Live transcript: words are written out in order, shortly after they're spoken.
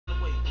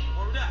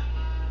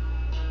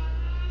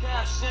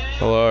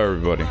Hello,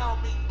 everybody.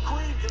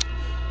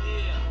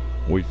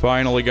 We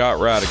finally got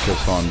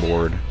Radicus on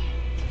board.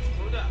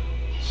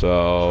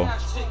 So,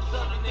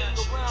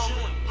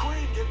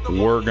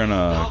 we're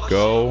gonna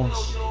go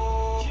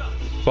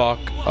fuck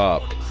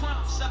up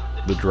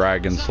the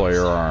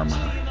Dragonslayer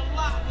armor.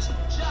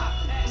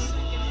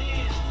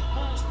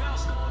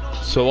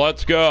 So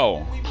let's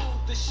go.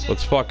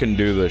 Let's fucking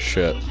do this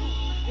shit.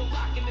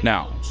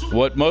 Now,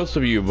 what most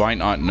of you might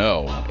not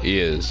know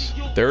is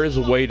there is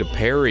a way to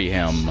parry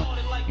him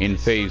in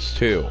phase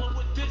 2.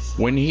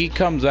 When he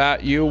comes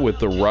at you with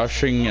the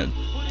rushing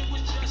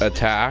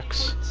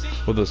attacks,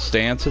 with the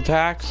stance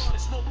attacks,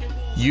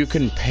 you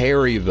can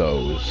parry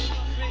those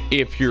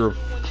if you're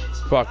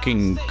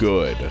fucking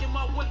good.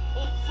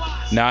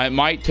 Now, it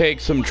might take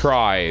some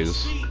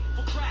tries,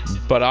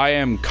 but I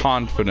am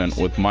confident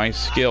with my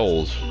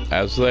skills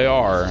as they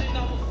are,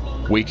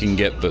 we can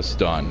get this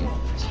done.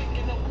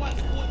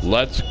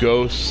 Let's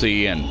go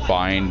see and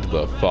find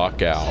the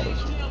fuck out.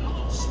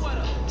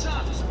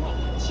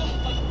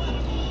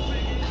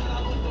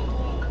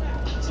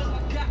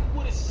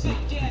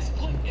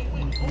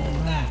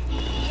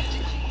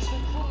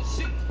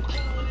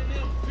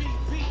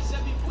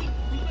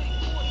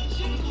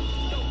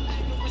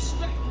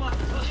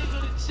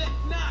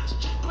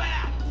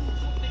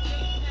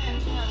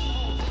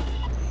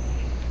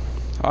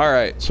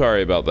 Alright,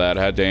 sorry about that.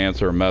 I had to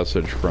answer a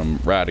message from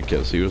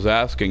Radicus. He was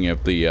asking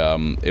if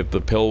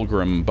the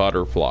pilgrim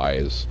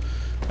butterflies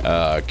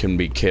can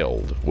be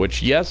killed.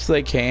 Which, yes,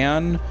 they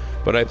can,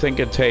 but I think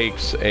it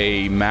takes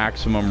a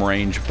maximum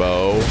range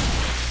bow,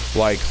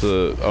 like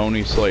the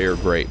Oni Slayer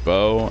Great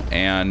Bow,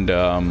 and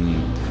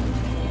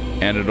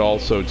it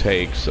also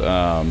takes,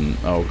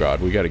 oh god,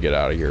 we gotta get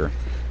out of here.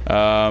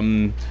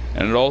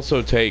 And it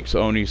also takes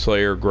Oni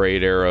Slayer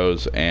Great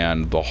Arrows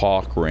and the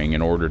Hawk Ring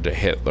in order to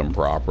hit them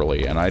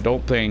properly. And I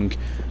don't think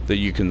that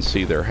you can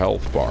see their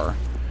health bar.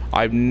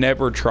 I've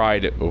never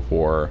tried it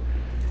before.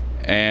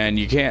 And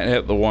you can't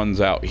hit the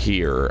ones out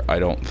here, I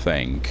don't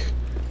think.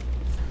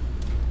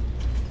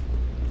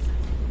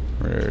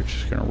 We're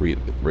just gonna read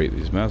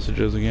these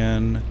messages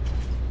again.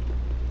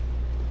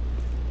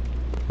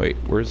 Wait,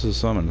 where's the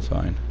summon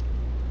sign?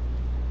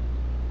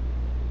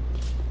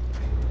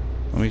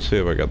 Let me see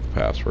if I got the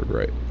password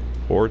right.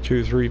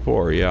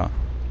 4234, yeah.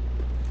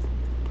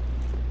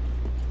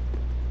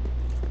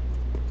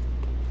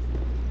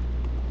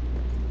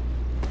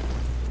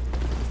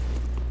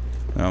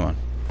 Come on.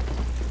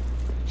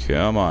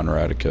 Come on,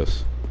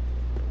 Radicus.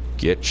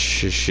 Get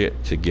your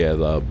shit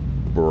together,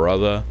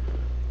 brother.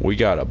 We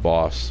got a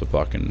boss to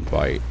fucking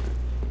fight.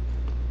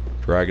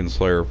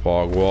 Dragonslayer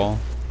fog wall.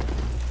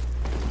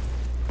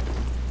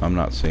 I'm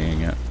not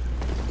seeing it.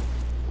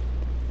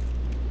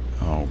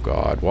 Oh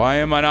god, why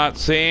am I not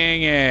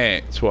seeing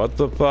it? What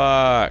the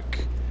fuck?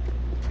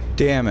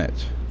 Damn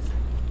it.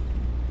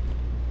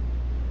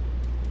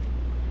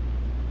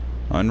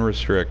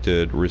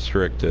 Unrestricted,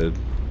 restricted.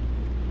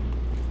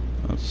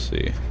 Let's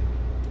see.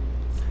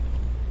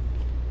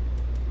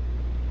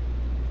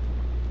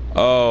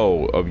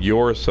 Oh, of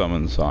your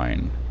summon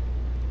sign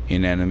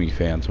in enemy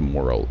phantom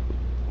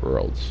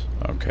worlds.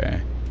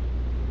 Okay.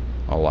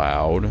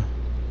 Allowed.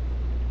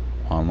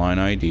 Online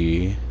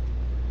ID.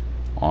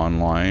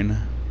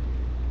 Online.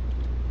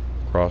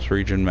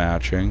 Cross-region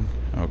matching.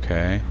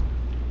 Okay.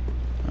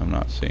 I'm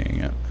not seeing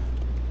it.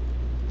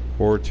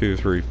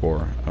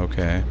 4234.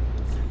 Okay.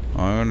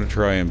 I'm going to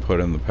try and put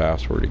in the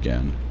password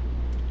again.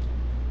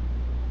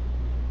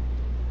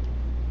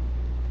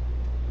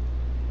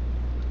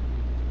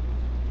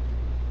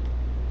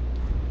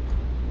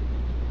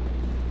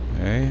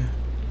 Okay.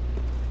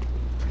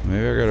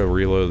 Maybe I gotta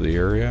reload the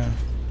area.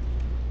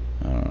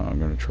 I don't know. I'm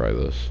going to try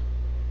this.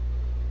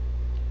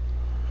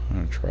 I'm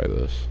gonna try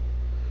this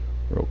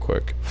real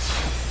quick.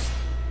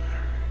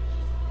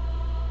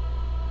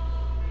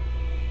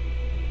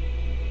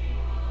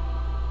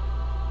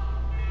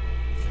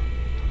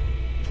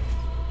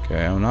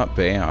 Okay, I'm not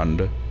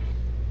banned.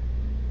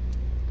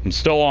 I'm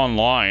still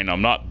online.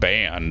 I'm not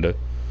banned.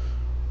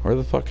 Where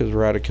the fuck is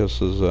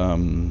Radicus's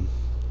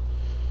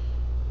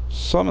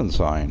summon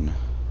sign?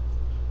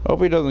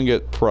 Hope he doesn't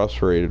get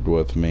frustrated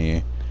with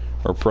me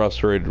or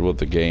frustrated with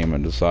the game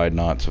and decide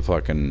not to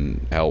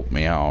fucking help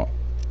me out.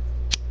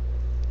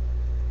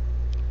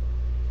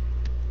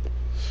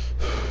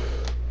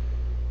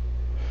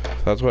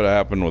 That's what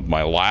happened with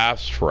my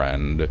last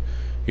friend.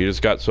 He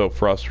just got so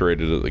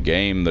frustrated at the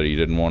game that he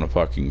didn't want to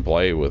fucking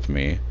play with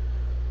me.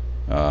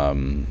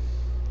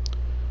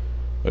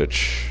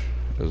 Which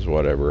is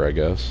whatever, I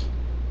guess.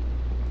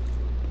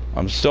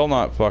 I'm still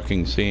not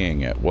fucking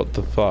seeing it. What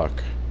the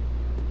fuck?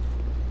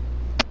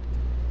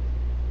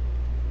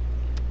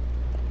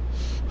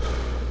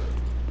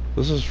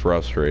 This is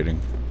frustrating.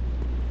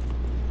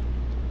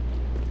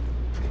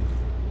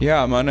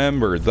 Yeah, I'm on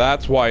Ember.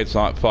 That's why it's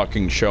not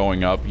fucking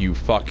showing up, you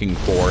fucking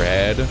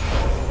forehead.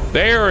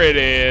 There it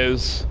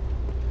is.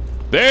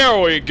 There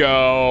we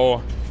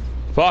go.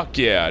 Fuck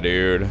yeah,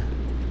 dude.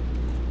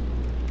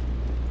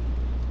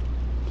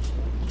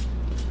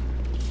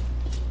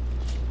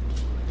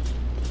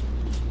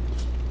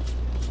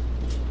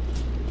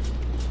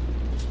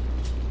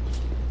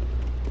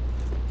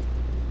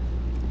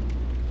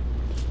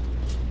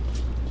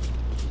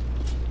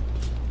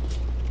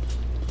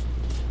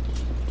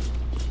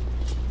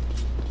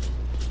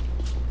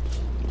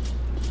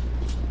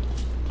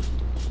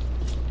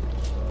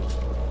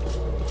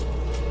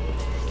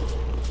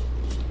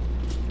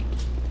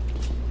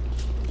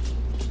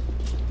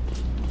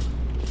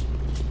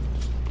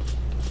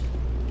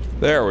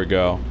 There we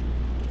go.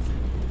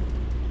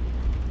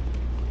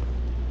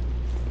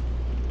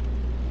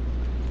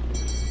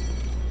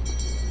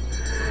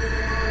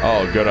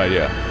 Oh, good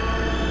idea.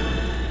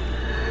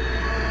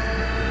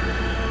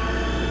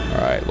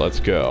 Alright,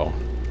 let's go.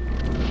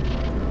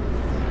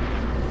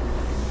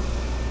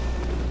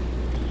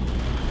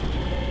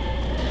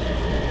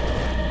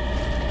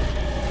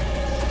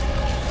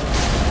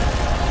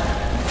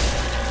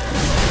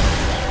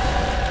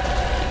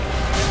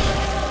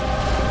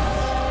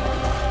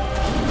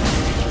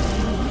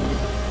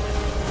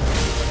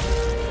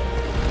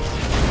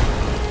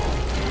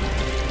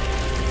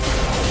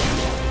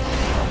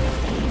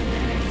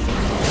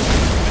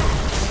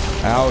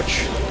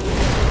 Ouch.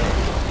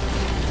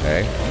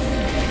 Okay.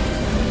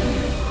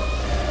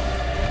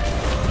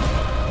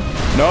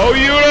 No,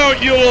 you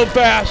don't, you little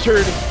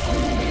bastard!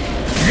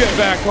 Get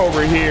back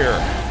over here.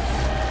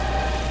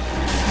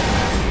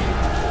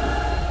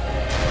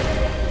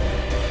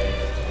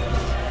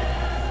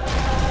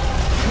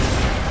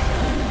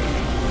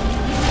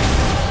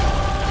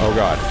 Oh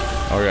god.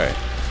 Okay.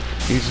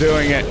 He's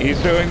doing it.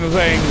 He's doing the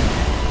thing.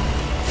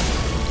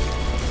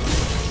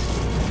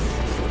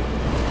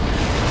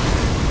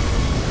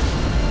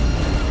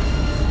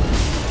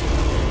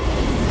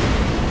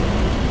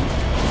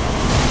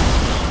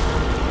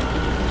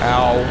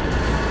 Ow.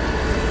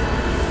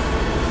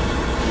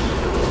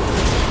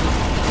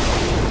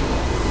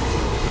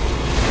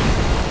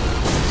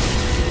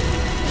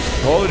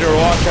 Told you to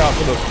watch out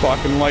for this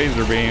fucking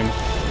laser beam.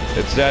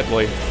 It's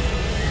deadly.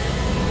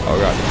 Oh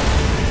god.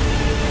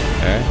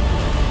 Okay.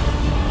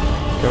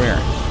 Come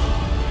here.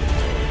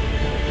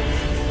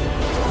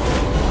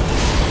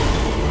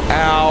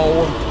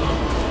 Ow.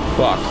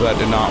 Fuck, that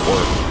did not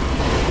work.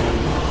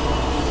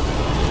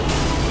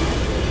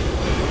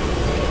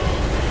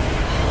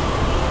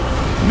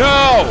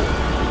 No!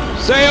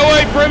 Stay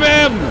away from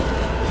him!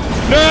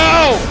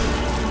 No!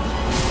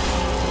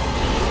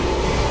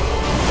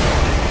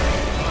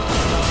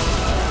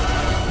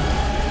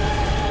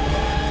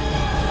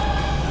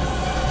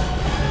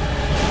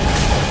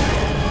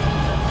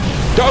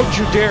 Don't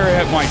you dare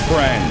hit my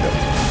friend!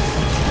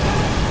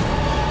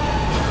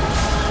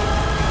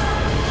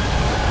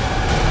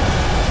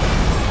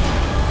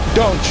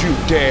 Don't you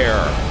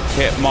dare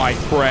hit my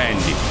friend,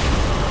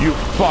 you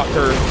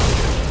fucker!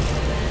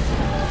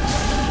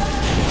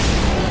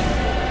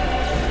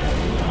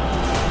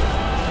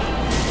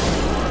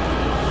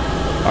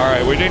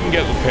 Alright, we didn't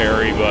get the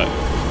parry, but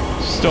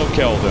still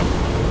killed him.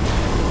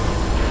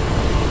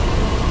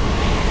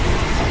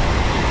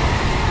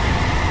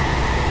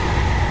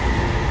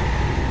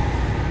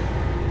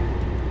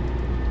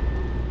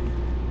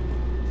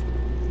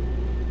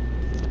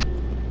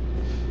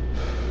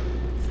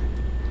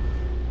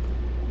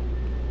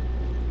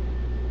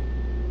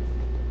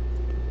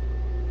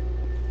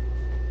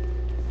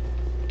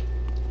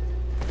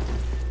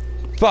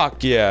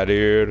 Fuck yeah,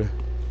 dude.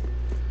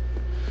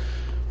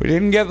 We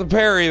didn't get the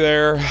parry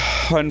there,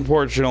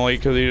 unfortunately,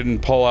 because he didn't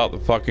pull out the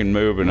fucking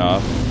move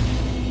enough.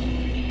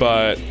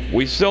 But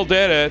we still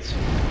did it.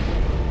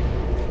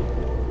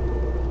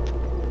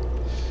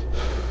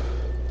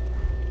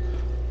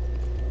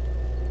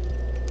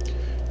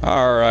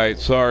 Alright,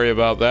 sorry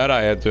about that.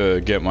 I had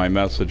to get my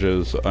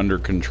messages under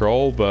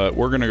control, but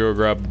we're gonna go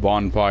grab the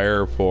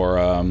bonfire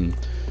for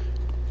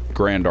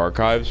Grand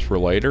Archives for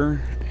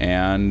later.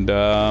 And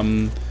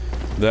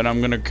then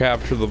I'm gonna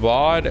capture the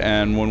VOD,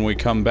 and when we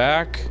come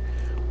back,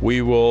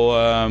 we will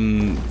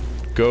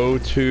go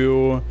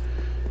to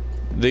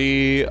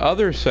the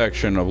other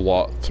section of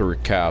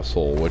Lothric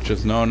Castle, which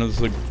is known as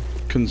the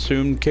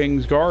Consumed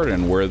King's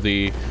Garden, where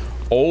the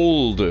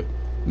old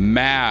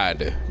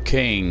mad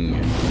king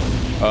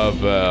of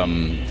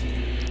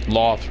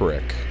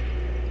Lothric,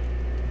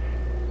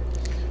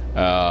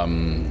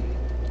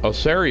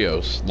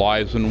 Osarios,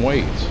 lies in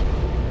wait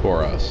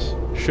for us.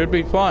 Should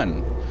be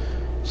fun.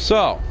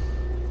 So,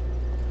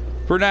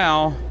 for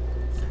now,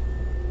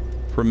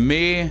 from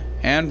me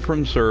and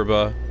from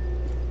Serba,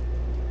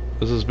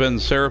 this has been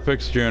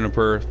Serapix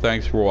Juniper.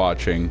 Thanks for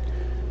watching.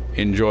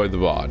 Enjoy the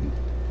VOD.